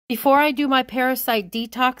Before I do my parasite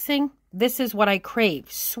detoxing, this is what I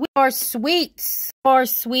crave. More sweets. More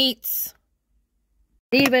sweets.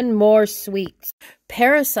 Even more sweets.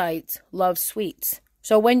 Parasites love sweets.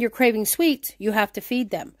 So when you're craving sweets, you have to feed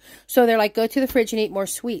them. So they're like, go to the fridge and eat more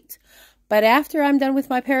sweets. But after I'm done with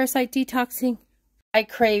my parasite detoxing, I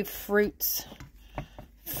crave fruits.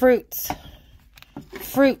 Fruits.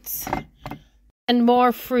 Fruits. And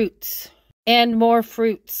more fruits. And more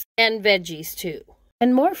fruits. And veggies too.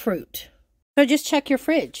 And more fruit. So just check your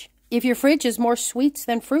fridge. If your fridge is more sweets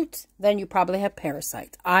than fruits, then you probably have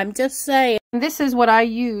parasites. I'm just saying. And this is what I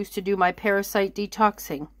use to do my parasite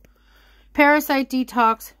detoxing. Parasite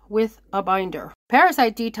detox with a binder.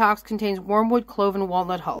 Parasite detox contains wormwood, clove, and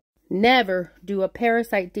walnut hull. Never do a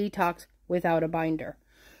parasite detox without a binder.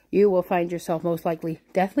 You will find yourself most likely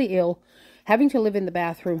deathly ill, having to live in the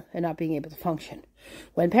bathroom and not being able to function.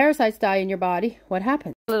 When parasites die in your body, what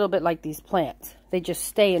happens? A little bit like these plants. They just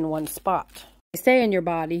stay in one spot. They stay in your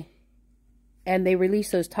body and they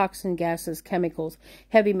release those toxin gases, chemicals,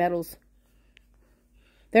 heavy metals.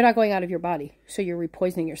 They're not going out of your body, so you're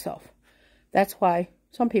repoisoning yourself. That's why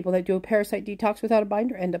some people that do a parasite detox without a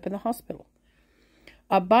binder end up in the hospital.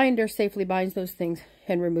 A binder safely binds those things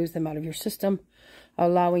and removes them out of your system,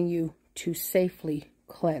 allowing you to safely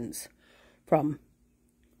cleanse from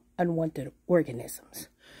unwanted organisms.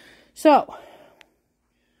 So,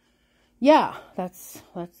 yeah, that's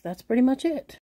pretty much it.